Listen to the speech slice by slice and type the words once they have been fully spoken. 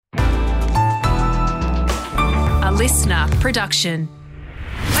listener production.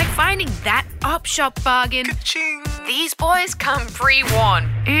 Like finding that op shop bargain. Ka-ching. These boys come pre-worn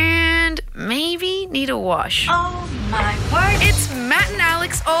and maybe need a wash. Oh my word. It's Matt and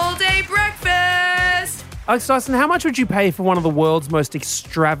Alex all day breakfast. Alex Dyson, how much would you pay for one of the world's most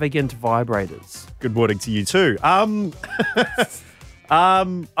extravagant vibrators? Good morning to you too. I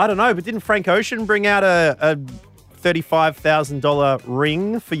don't know, but didn't Frank Ocean bring out a $35,000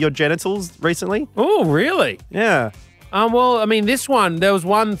 ring for your genitals recently? Oh, really? Yeah. Well, I mean, this one, there was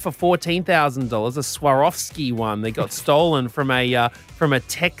one for $14,000, a Swarovski one that got stolen from a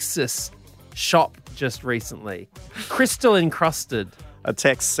Texas shop just recently. Crystal encrusted. A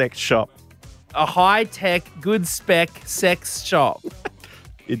Tex sex shop A high-tech, good spec sex shop.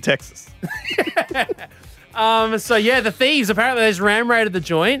 in Texas. So yeah, the thieves apparently they just ram raided the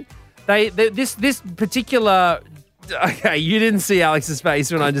joint. This particular. Okay, you didn't see Alex's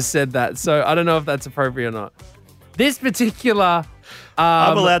face when I just said that, so I don't know if that's appropriate or not. This particular.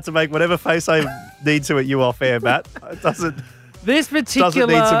 I'm allowed to make whatever face I need to at you off air, Matt. It doesn't This particular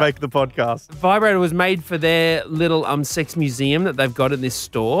need to make the podcast. vibrator was made for their little sex museum that they've got in this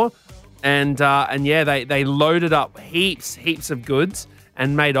store, and yeah, they loaded up heaps of goods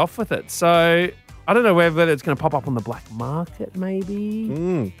and made off with it. So I don't know whether it's going to pop up on the black market,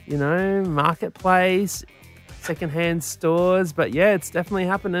 maybe. You know, marketplace, secondhand stores. But yeah, it's definitely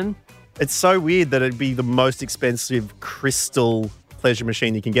happening. It's so weird that it'd be the most expensive crystal pleasure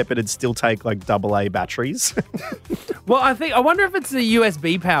machine you can get, but it'd still take like AA batteries. Well, I wonder if it's the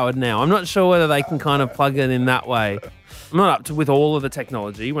USB powered now. I'm not sure whether they can kind of plug it in that way. I'm not up to with all of the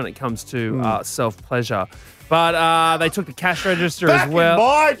technology when it comes to self-pleasure. But they took the cash register as well.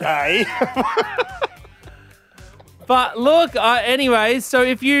 Back in my day. But look, anyway, so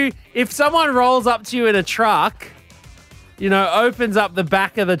if someone rolls up to you in a truck, you know, opens up the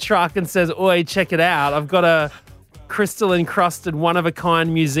back of the truck and says, "Oi, check it out. I've got a crystal encrusted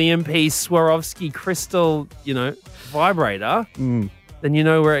one-of-a-kind museum piece Swarovski crystal, you know, vibrator," then you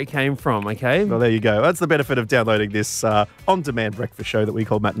know where it came from, okay? Well, there you go. That's the benefit of downloading this on-demand breakfast show that we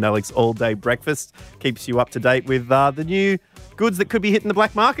call Matt and Alex All Day Breakfast. Keeps you up to date with the new goods that could be hitting the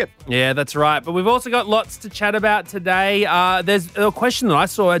black market. Yeah, that's right. But we've also got lots to chat about today. There's a question that I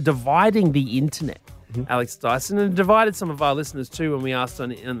saw dividing the internet. Alex Dyson, and divided some of our listeners too when we asked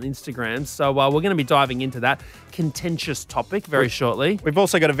on Instagram. So we're going to be diving into that contentious topic very shortly. We've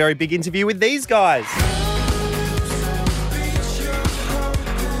also got a very big interview with these guys.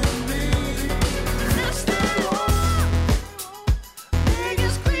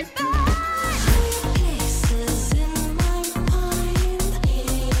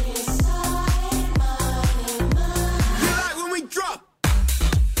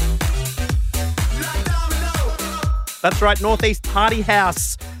 That's right, Northeast Party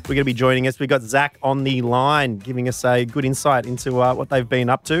House. We're going to be joining us. We've got Zach on the line giving us a good insight into what they've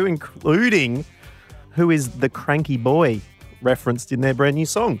been up to, including who is the cranky boy referenced in their brand new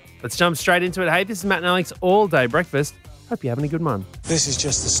song. Let's jump straight into it. Hey, this is Matt and Alex All Day Breakfast. Hope you're having a good one. This is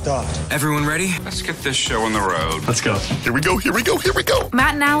just the start. Everyone ready? Let's get this show on the road. Let's go. Here we go.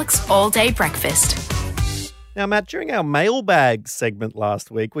 Matt and Alex all day breakfast. Now, Matt, during our mailbag segment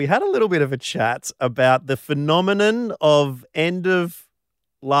last week, we had a little bit of a chat about the phenomenon of end of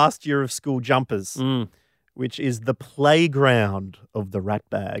last year of school jumpers, which is the playground of the rat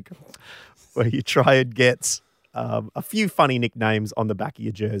bag, where you try and get a few funny nicknames on the back of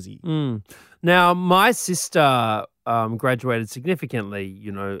your jersey. Now, my sister graduated significantly,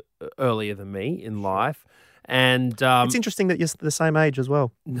 you know, earlier than me in life. And It's interesting that you're the same age as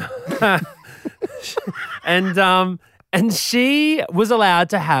well. And she was allowed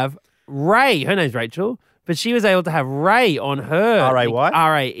to have Ray. Her name's Rachel, but she was able to have Ray on her. R-A-Y?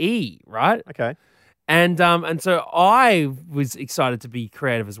 R-A-E, right? Okay. And so I was excited to be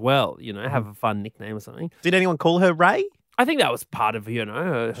creative as well, you know, have a fun nickname or something. Did anyone call her Ray? I think that was part of, you know,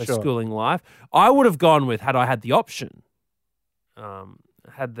 her Sure. schooling life. I would have gone with, had I had the option,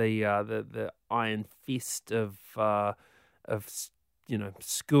 had the iron fist of you know,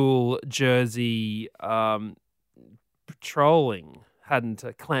 school jersey patrolling hadn't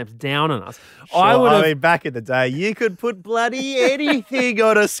clamped down on us. Sure. I mean, back in the day, you could put bloody anything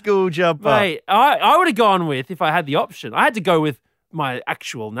on a school jumper. Mate, I would have gone with, if I had the option, I had to go with my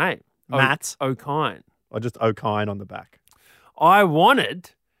actual name. Matt? O'Kine. Or just O'Kine on the back. I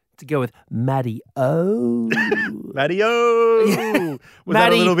wanted to go with Maddie O. Maddie O. Was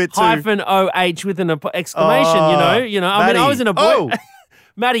that a little bit too... hyphen OH with an exclamation, you know. I mean, I was in a boy... Oh.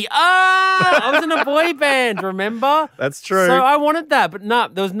 Maddie, I was in a boy band, remember? That's true. So I wanted that, but no,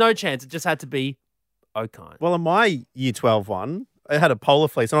 there was no chance. It just had to be O'Kine. Well, in my Year 12 one, I had a polar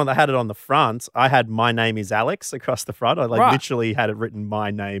fleece, and I had it on the front. I had "My name is Alex" across the front. I literally had it written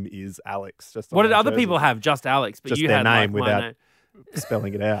 "My name is Alex." Just what did other people have? Just Alex, but just you their had name my without name.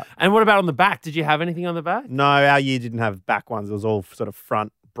 spelling it out. And what about on the back? Did you have anything on the back? No, our year didn't have back ones. It was all sort of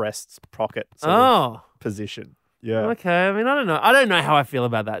front breast pocket sort of position. Yeah. Okay. I mean, I don't know. I don't know how I feel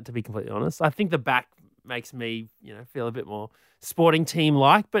about that, to be completely honest. I think the back makes me, feel a bit more sporting team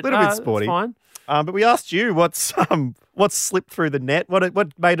like, but a little bit sporty. It's fine. But we asked you what's slipped through the net,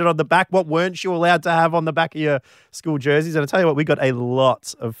 what made it on the back, what weren't you allowed to have on the back of your school jerseys, and I tell you what, we got a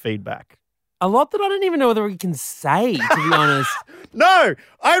lot of feedback. A lot that I don't even know whether we can say, to be honest. No,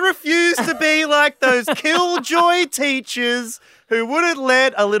 I refuse to be like those killjoy teachers who wouldn't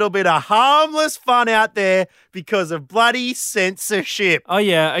let a little bit of harmless fun out there because of bloody censorship. Oh,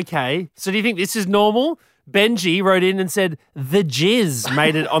 yeah, okay. So do you think this is normal? Benji wrote in and said, the jizz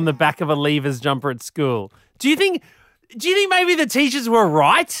made it on the back of a Leavers jumper at school. Do you think maybe the teachers were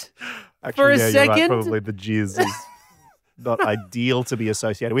right? Actually, for a you're second? right. Probably the jizz is not ideal to be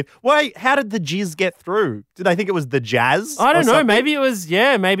associated with. Wait, how did the jizz get through? Did they think it was the jazz? I don't know. Something? Maybe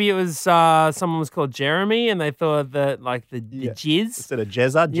it was someone was called Jeremy and they thought that like the jizz. Instead of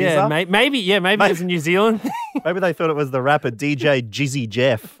Jezza? Yeah, maybe it was in New Zealand. Maybe they thought it was the rapper DJ Jizzy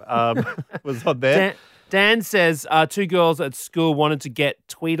Jeff was on there. Dan says 2 girls at school wanted to get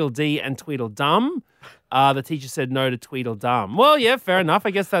Tweedledee and Tweedledum. The teacher said no to Tweedledum. Well, yeah, fair enough.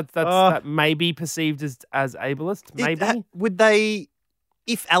 I guess that may be perceived as ableist. Maybe. Would they,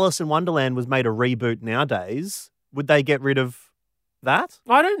 if Alice in Wonderland was made a reboot nowadays, would they get rid of that?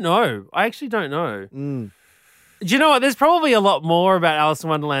 I don't know. I actually don't know. Mm. Do you know what? There's probably a lot more about Alice in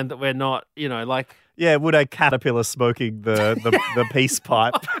Wonderland that we're not, like. Yeah, would a caterpillar smoking the peace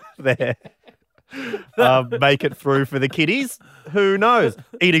pipe there make it through for the kiddies? Who knows?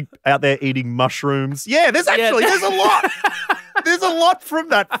 Eating mushrooms. Yeah, there's a lot. There's a lot from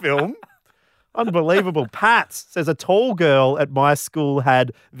that film. Unbelievable. Pat says a tall girl at my school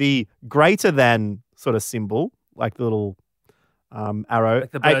had the greater than sort of symbol, like the little arrow.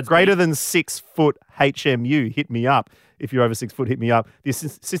 Like the bird's greater beak. than 6 foot HMU. Hit me up. If you're over 6 foot, hit me up. The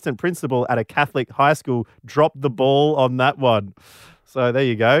assistant principal at a Catholic high school dropped the ball on that one. So there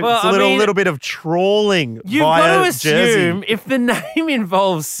you go. Well, it's a little bit of trawling You've via got to Jersey. assume if the name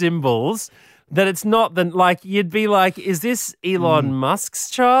involves symbols that it's not you'd be like, is this Elon Musk's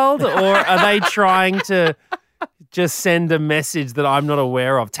child, or are they trying to just send a message that I'm not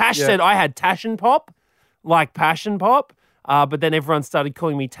aware of? Tash said I had Tash and Pop, like Passion Pop, but then everyone started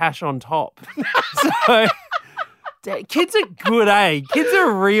calling me Tash on Top. So kids are good, eh? Kids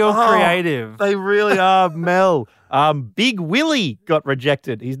are real creative. They really are, Mel. Big Willie got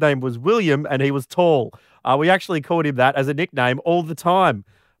rejected. His name was William and he was tall. We actually called him that as a nickname all the time.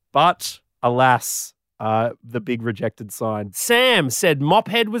 But alas, the big rejected sign. Sam said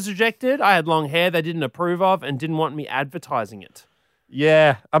Mophead was rejected. I had long hair they didn't approve of and didn't want me advertising it.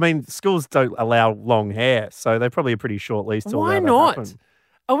 Yeah, I mean, schools don't allow long hair, so they're probably a pretty short lease to Why allow that not? happen.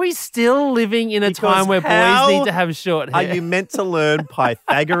 Are we still living in a time where boys need to have short hair? Are you meant to learn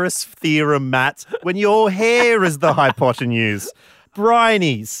Pythagoras theorem, Matt, when your hair is the hypotenuse?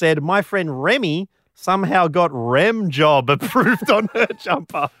 Bryony said, my friend Remy somehow got Rem job approved on her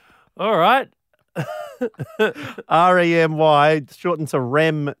jumper. All right. REMY, shortened to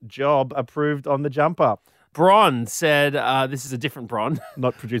Rem job, approved on the jumper. Bron said, this is a different Bron.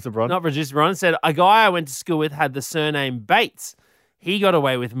 Not producer Bron. Not producer Bron. Said, a guy I went to school with had the surname Bates. He got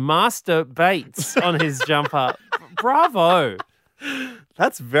away with Master Bates on his jumper. Bravo.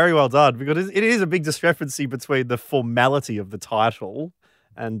 That's very well done, because it is a big discrepancy between the formality of the title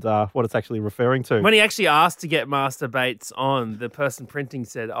and what it's actually referring to. When he actually asked to get Master Bates on, the person printing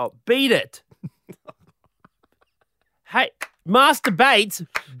said, oh, beat it. Hey, Master Bates,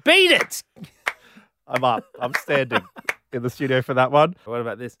 beat it. I'm up. I'm standing in the studio for that one. What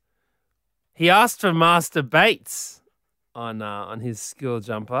about this? He asked for Master Bates on his school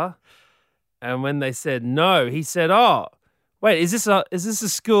jumper, and when they said no, he said, "Oh, wait, is this a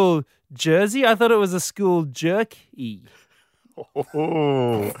school jersey? I thought it was a school jerky."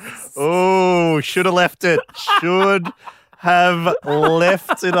 Oh, should have left it. Should have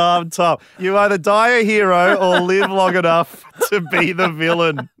left it on top. You either die a hero or live long enough to be the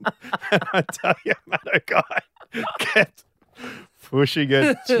villain. And I tell you, Matt O'Guy kept pushing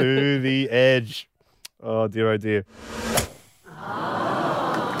it to the edge. Oh, dear, oh, dear.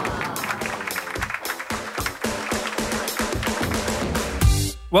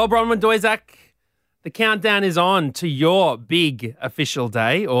 Well, Bronwyn Doizak, the countdown is on to your big official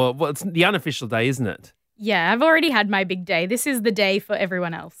day, or well, it's the unofficial day, isn't it? Yeah, I've already had my big day. This is the day for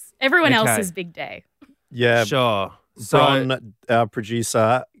everyone else. Everyone else's big day. Yeah. Sure. So- Bron, our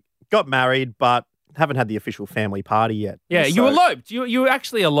producer, got married, but haven't had the official family party yet. Yeah, you So- eloped. You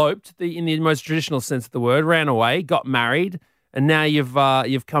actually eloped in the most traditional sense of the word. Ran away, got married, and now you've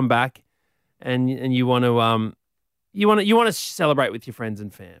come back, and you want to celebrate with your friends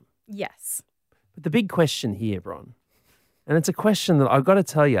and fam. Yes. But the big question here, Bron, and it's a question that I've got to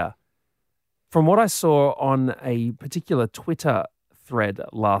tell you, from what I saw on a particular Twitter thread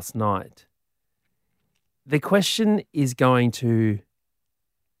last night, the question is going to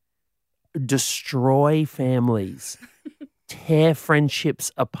destroy families, tear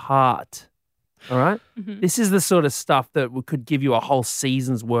friendships apart. All right? This is the sort of stuff that could give you a whole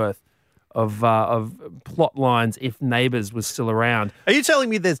season's worth of plot lines if Neighbours was still around. Are you telling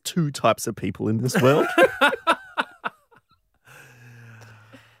me there's two types of people in this world?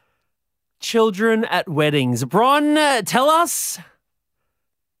 Children at weddings. Bron, tell us,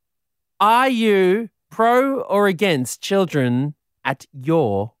 are you pro or against children at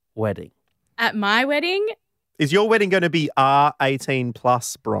your wedding? At my wedding, Is your wedding going to be R18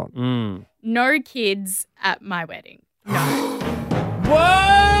 plus, Bron? no kids at my wedding. No. Whoa!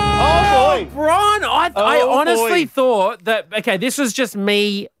 Oh, boy. Bron, I Oh, honestly boy. thought that, okay, this was just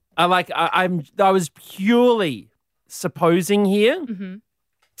me. I was purely supposing here,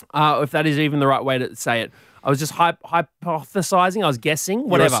 if that is even the right way to say it. I was just hypothesizing. I was guessing, You're a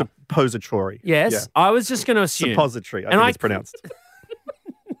whatever. suppository. Yes, Yeah. I was just going to assume. Suppository, I And think I- it's pronounced.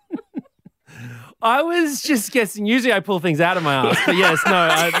 I was just guessing. Usually I pull things out of my ass, but yes, no.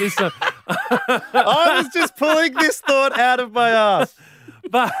 I was just pulling this thought out of my ass.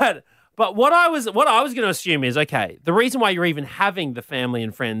 But what I was going to assume is, okay, the reason why you're even having the family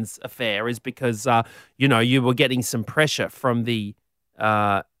and friends affair is because you were getting some pressure from the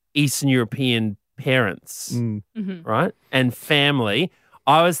Eastern European parents, right, and family.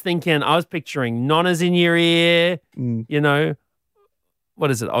 I was picturing nonnas in your ear, What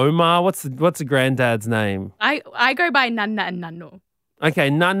is it, Omar? What's the granddad's name? I go by Nanna and Nanno.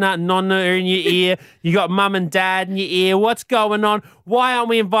 Okay, nonna in your ear. You got mum and dad in your ear. What's going on? Why aren't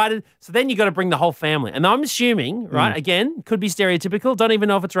we invited? So then you got to bring the whole family. And I'm assuming, right, again, could be stereotypical. Don't even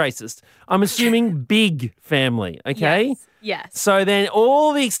know if it's racist. I'm assuming big family, okay? Yes. So then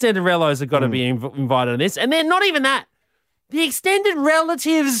all the extended relos have got to be invited on this. And then not even that. The extended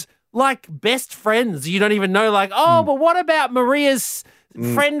relatives, like best friends, you don't even know, like, but what about Maria's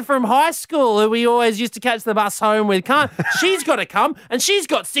friend from high school who we always used to catch the bus home with? She's got to come, and she's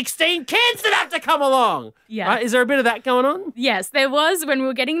got 16 kids that have to come along. Yeah. Right? Is there a bit of that going on? Yes, there was. When we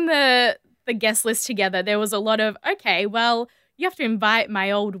were getting the guest list together, there was a lot of, okay, well, you have to invite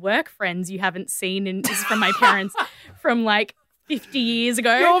my old work friends you haven't seen, and this is from my parents from like 50 years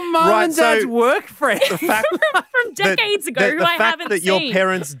ago. Your mum Right, and dad's so work friend. The fact from decades ago that who the I fact haven't that seen. your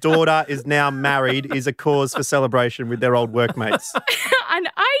parents' daughter is now married is a cause for celebration with their old workmates. And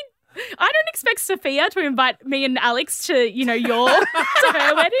I don't expect Sophia to invite me and Alex to, to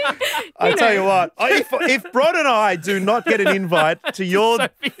her wedding. I tell you what, if Bron and I do not get an invite to your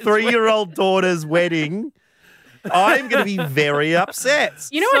Sophia's 3-year-old daughter's wedding, I'm going to be very upset.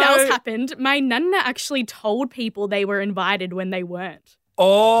 You know what So- else happened? My nana actually told people they were invited when they weren't.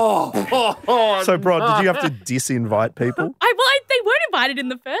 So, Bron, did you have to disinvite people? They weren't invited in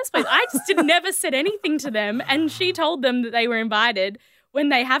the first place. I just never said anything to them, and she told them that they were invited when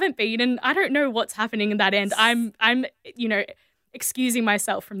they haven't been, and I don't know what's happening in that end. I'm excusing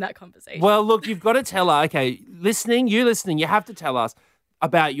myself from that conversation. Well, look, you've got to tell her, okay, you listening, you have to tell us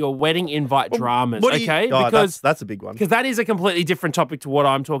about your wedding invite dramas, What do you- okay? Oh, because that's a big one. because that is a completely different topic to what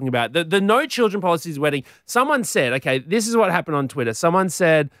I'm talking about. The no children policies wedding. Someone said, okay, this is what happened on Twitter. Someone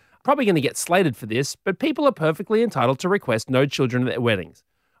said, probably going to get slated for this, but people are perfectly entitled to request no children at their weddings.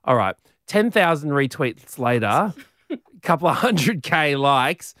 All right, 10,000 retweets later, a couple of 100K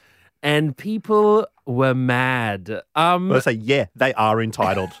likes, and people were mad. But I say, yeah, they are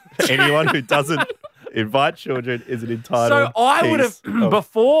entitled. Anyone who doesn't invite children is an entitled. So I would have, piece of-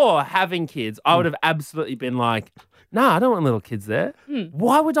 before having kids, I would have absolutely been like, nah, I don't want little kids there.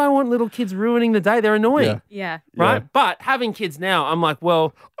 Why would I want little kids ruining the day? They're annoying. Yeah. Yeah. Right? Yeah. But having kids now, I'm like,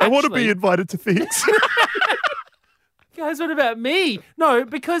 well, I want to actually- be invited to things. Guys, what about me? No,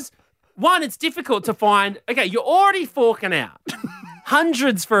 because one, it's difficult to find. Okay, you're already forking out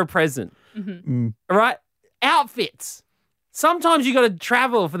hundreds for a present. All right? Outfits. Sometimes you got to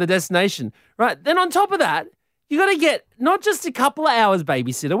travel for the destination, right? Then on top of that, you got to get not just a couple of hours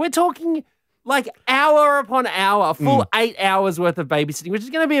babysitter. We're talking like hour upon hour, a full 8 hours worth of babysitting, which is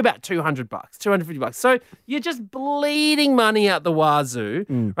going to be about $200, $250. So you're just bleeding money out the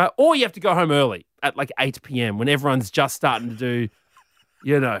wazoo, right? Or you have to go home early at like 8 p.m. when everyone's just starting to do,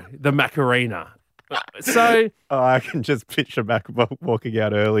 the Macarena. So, I can just picture Mac walking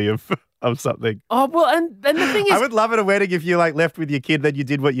out early of something. oh, well, and the thing I is, would love at a wedding if you like left with your kid, then you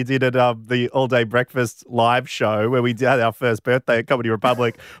did what you did at the All Day Breakfast live show where we did our first birthday at Comedy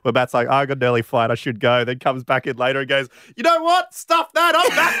Republic, where Matt's like, I got an early flight, I should go. Then comes back in later and goes, you know what? Stuff that, I'm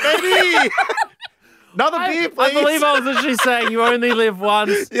back, baby. Another beer, please. I believe I was literally saying you only live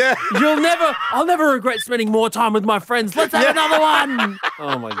once. Yeah. I'll never regret spending more time with my friends. Let's have another one.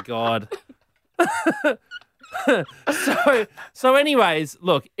 Oh my God. So anyways,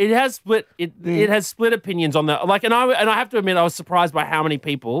 look, it has split has split opinions on that. Like, and I have to admit, I was surprised by how many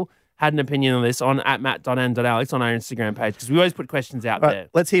people had an opinion on this on @matt.n.alex on our Instagram page, because we always put questions out there.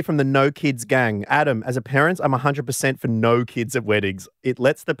 Let's hear from the No Kids gang. Adam, as a parent, I'm 100% for no kids at weddings. It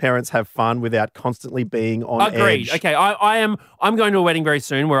lets the parents have fun without constantly being on Agreed. edge. Okay, I'm going to a wedding very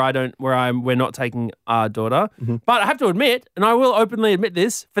soon we're not taking our daughter. Mm-hmm. But I have to admit, and I will openly admit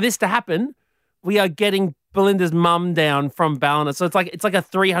this, for this to happen, we are getting Belinda's mum down from Ballina. So it's like a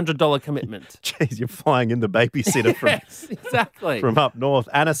 $300 commitment. Jeez, you're flying in the babysitter Yes, exactly. from up north.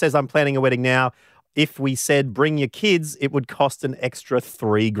 Anna says, I'm planning a wedding now. If we said bring your kids, it would cost an extra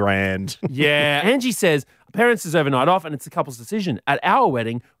 $3,000. Yeah. Angie says, parents deserve a night off and it's the couple's decision. At our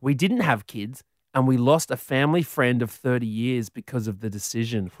wedding, we didn't have kids and we lost a family friend of 30 years because of the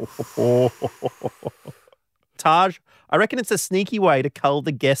decision. Taj, I reckon it's a sneaky way to cull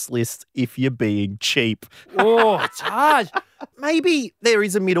the guest list if you're being cheap. Oh, Taj. Maybe there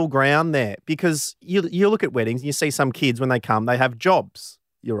is a middle ground there, because you look at weddings and you see some kids when they come, they have jobs.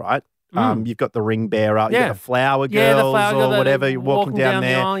 You're right. You've got the ring bearer, you've got the flower girls or whatever, you're walking down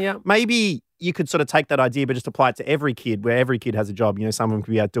there. The aisle, yeah. Maybe you could sort of take that idea, but just apply it to every kid, where every kid has a job. You know, some of them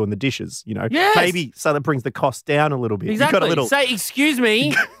could be out doing the dishes, you know. Yes. Maybe so that brings the cost down a little bit. Exactly. You've got a little... Say, excuse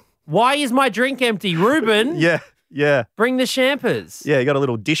me, why is my drink empty? Ruben, Yeah. bring the champers. Yeah, you got a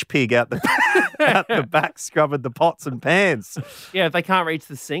little dish pig out the back scrubbing the pots and pans. Yeah, if they can't reach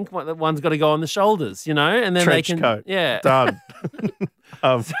the sink, one's got to go on the shoulders, you know, and then Trench they can. coat. Yeah. Done.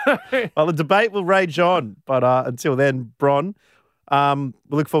 Well, the debate will rage on, but until then, Bron, we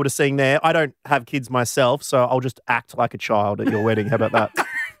look forward to seeing there. I don't have kids myself, so I'll just act like a child at your wedding. How about that?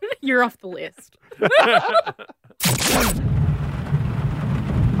 You're off the list.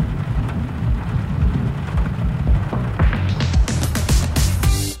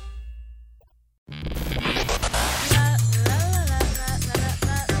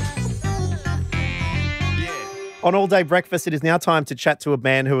 On All Day Breakfast, it is now time to chat to a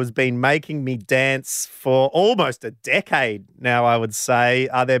man who has been making me dance for almost a decade now, I would say.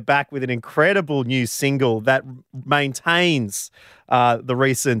 They're back with an incredible new single that maintains the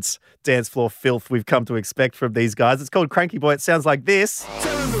recent dance floor filth we've come to expect from these guys. It's called Cranky Boy. It sounds like this.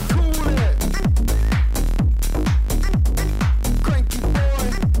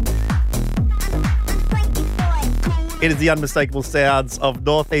 It is the unmistakable sounds of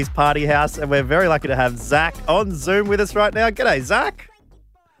Northeast Party House, and we're very lucky to have Zach on Zoom with us right now. G'day, Zach.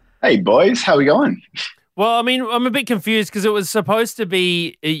 Hey, boys. How we going? Well, I mean, I'm a bit confused because it was supposed to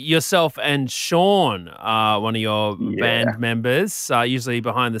be yourself and Sean, one of your band members, usually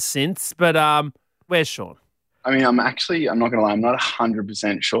behind the synths. But where's Sean? I mean, I'm not going to lie, I'm not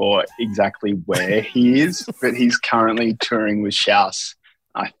 100% sure exactly where he is, but he's currently touring with Shouse,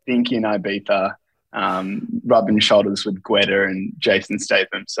 I think in Ibiza, rubbing shoulders with Guetta and Jason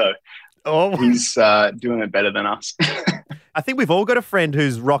Statham. So he's doing it better than us. I think we've all got a friend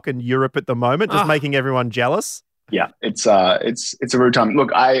who's rocking Europe at the moment, just making everyone jealous. Yeah, it's a rude time.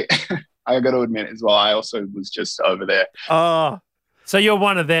 Look, I got to admit as well, I also was just over there. So you're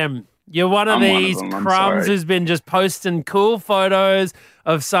one of them. You're one of these crumbs who's been just posting cool photos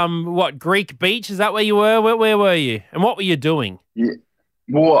of some, Greek beach? Is that where you were? Where were you? And what were you doing? Yeah.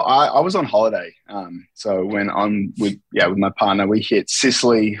 Well, I was on holiday. So when I'm with my partner, we hit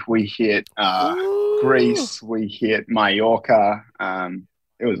Sicily, we hit Greece, we hit Mallorca.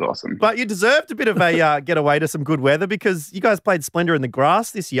 It was awesome. But you deserved a bit of a getaway to some good weather, because you guys played Splendor in the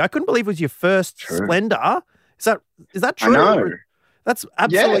Grass this year. I couldn't believe it was your first Splendor. Is that true? I know. That's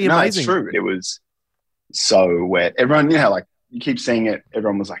absolutely amazing. It's true. It was so wet. Everyone, like you keep seeing it.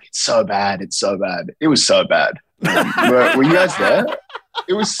 Everyone was like, "It's so bad. It's so bad." It was so bad. Were you guys there?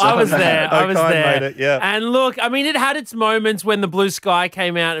 It was so I was bad. there. I was there. Made it, yeah. And look, I mean, it had its moments when the blue sky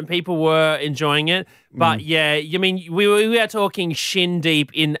came out and people were enjoying it. But yeah, I mean, we were talking shin deep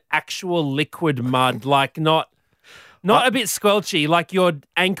in actual liquid mud, like not a bit squelchy, like your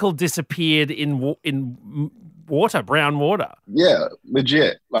ankle disappeared in water, brown water. Yeah,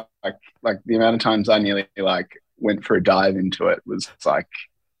 legit. Like the amount of times I nearly went for a dive into it was like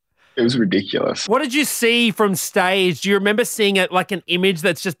It was ridiculous. What did you see from stage? Do you remember seeing it like an image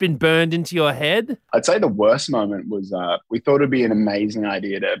that's just been burned into your head? I'd say the worst moment was we thought it'd be an amazing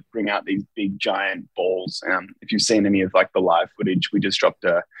idea to bring out these big giant balls. If you've seen any of like the live footage, we just dropped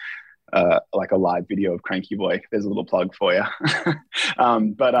a live video of Cranky Boy. There's a little plug for you.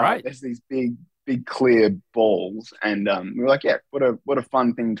 Right. There's these big clear balls, and we were like, yeah, what a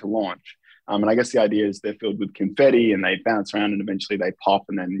fun thing to launch. And I guess the idea is they're filled with confetti and they bounce around and eventually they pop,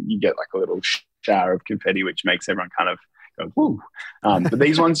 and then you get like a little shower of confetti, which makes everyone kind of go, woo. But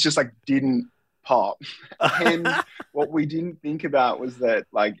these ones just like didn't pop. And what we didn't think about was that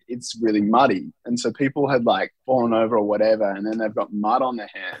like it's really muddy. And so people had like fallen over or whatever, and then they've got mud on their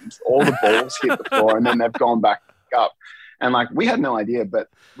hands. All the balls hit the floor and then they've gone back up. And like we had no idea, but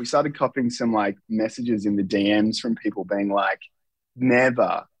we started copying some like messages in the DMs from people being like,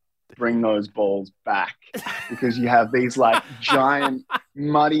 never bring those balls back, because you have these like giant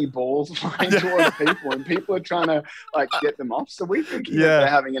muddy balls flying towards people and people are trying to like get them off. So we think they're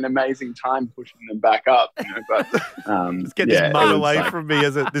having an amazing time pushing them back up, but just get this mud away from me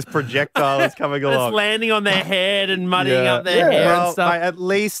as this projectile is coming along. It's landing on their head and muddying up their hair and stuff. At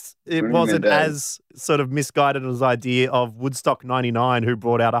least it wasn't as sort of misguided as idea of Woodstock 99, who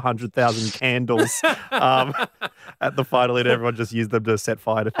brought out 100,000 candles at the final, and everyone just used them to set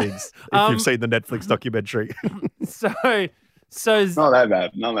fire to things. If you've seen the Netflix documentary. So not that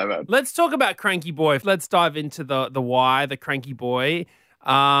bad. Let's talk about Cranky Boy. Let's dive into the why, the Cranky Boy.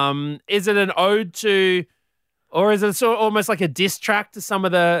 Is it an ode to, or is it sort of almost like a diss track to some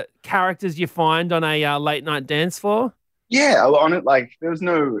of the characters you find on a late night dance floor? Yeah, on it, like there was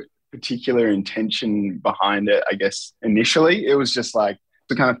no particular intention behind it, I guess. Initially, it was just like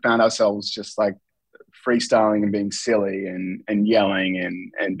we kind of found ourselves just like freestyling and being silly and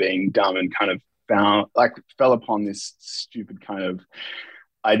yelling and being dumb, and kind of fell upon this stupid kind of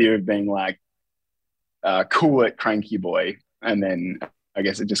idea of being like cool at Cranky Boy. And then I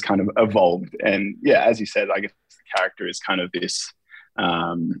guess it just kind of evolved. And yeah, as you said, I guess the character is kind of this,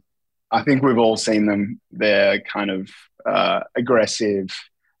 I think we've all seen them. They're kind of aggressive,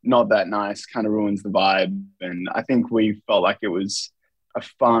 not that nice, kind of ruins the vibe. And I think we felt like it was a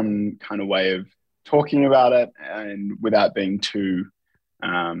fun kind of way of talking about it, and without being too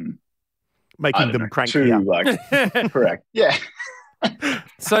making them cranky up. Like, correct. Yeah.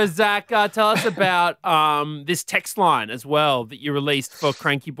 So Zach, tell us about this text line as well that you released for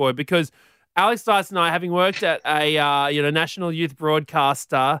Cranky Boy, because Alex Dyson and I, having worked at a national youth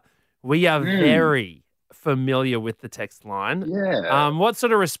broadcaster, we are very familiar with the text line. Yeah. What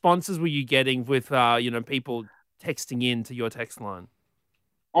sort of responses were you getting with people texting in to your text line?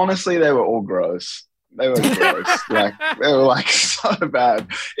 Honestly, they were all gross. They were gross. They were like so bad.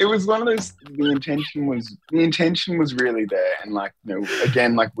 It was one of those. The intention was really there, and like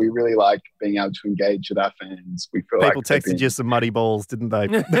again, like we really like being able to engage with our fans. We feel people texted you some muddy balls, didn't they?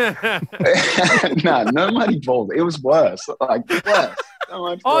 No muddy balls. It was worse. Like worse. So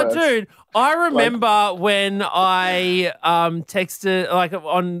much worse. Dude, I remember when I texted like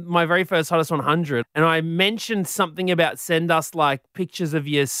on my very first Hottest 100, and I mentioned something about send us like pictures of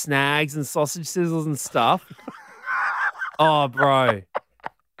your snags and sausage sizzles and stuff. Oh, bro.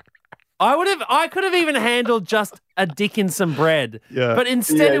 I could have even handled just a dick in some bread. Yeah. But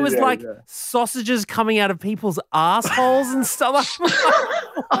instead it was sausages coming out of people's assholes and stuff. Like,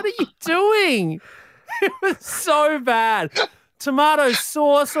 what are you doing? It was so bad. Tomato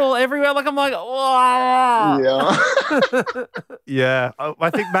sauce all everywhere. Like, I'm like, wow. Yeah. Yeah.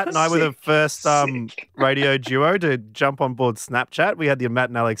 I think Matt and I were the first radio duo to jump on board Snapchat. We had the Matt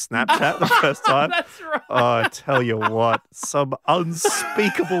and Alex Snapchat the first time. That's right. Oh, I tell you what, some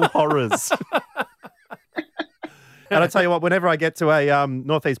unspeakable horrors. And I tell you what, whenever I get to a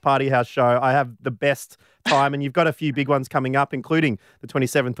Northeast Party House show, I have the best time. And you've got a few big ones coming up, including the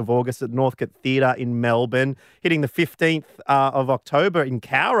 27th of August at Northcote Theatre in Melbourne, hitting the 15th of October in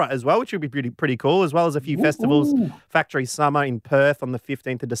Cowra as well, which would be pretty cool, as well as a few festivals. Factory Summer in Perth on the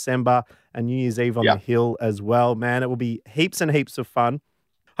 15th of December and New Year's Eve on the Hill as well. Man, it will be heaps and heaps of fun.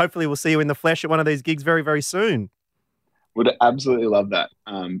 Hopefully we'll see you in the flesh at one of these gigs very, very soon. Would absolutely love that.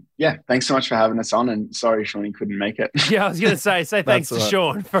 Thanks so much for having us on, and sorry Shawnee couldn't make it. Yeah, I was going to say thanks to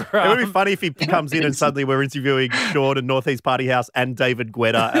Sean. For, it would be funny if he comes in and suddenly we're interviewing Sean and Northeast Party House and David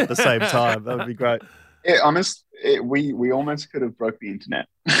Guetta at the same time. That would be great. We almost could have broke the internet.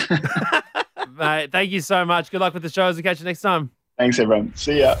 Mate, thank you so much. Good luck with the shows. We'll catch you next time. Thanks, everyone.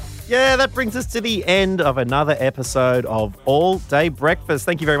 See ya. Yeah, that brings us to the end of another episode of All Day Breakfast.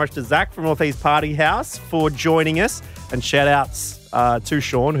 Thank you very much to Zach from Northeast Party House for joining us. And shout outs to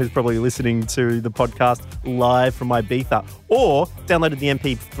Sean, who's probably listening to the podcast live from Ibiza, or downloaded the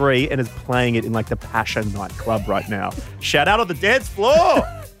MP3 and is playing it in like the Passion nightclub right now. Shout out on the dance floor.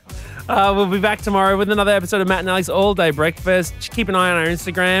 We'll be back tomorrow with another episode of Matt and Alex All Day Breakfast. Keep an eye on our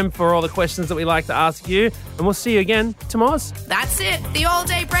Instagram for all the questions that we like to ask you. And we'll see you again tomorrow. That's it. The All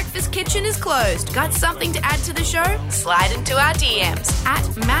Day Breakfast kitchen is closed. Got something to add to the show? Slide into our DMs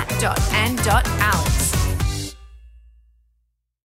at matt.and.alex.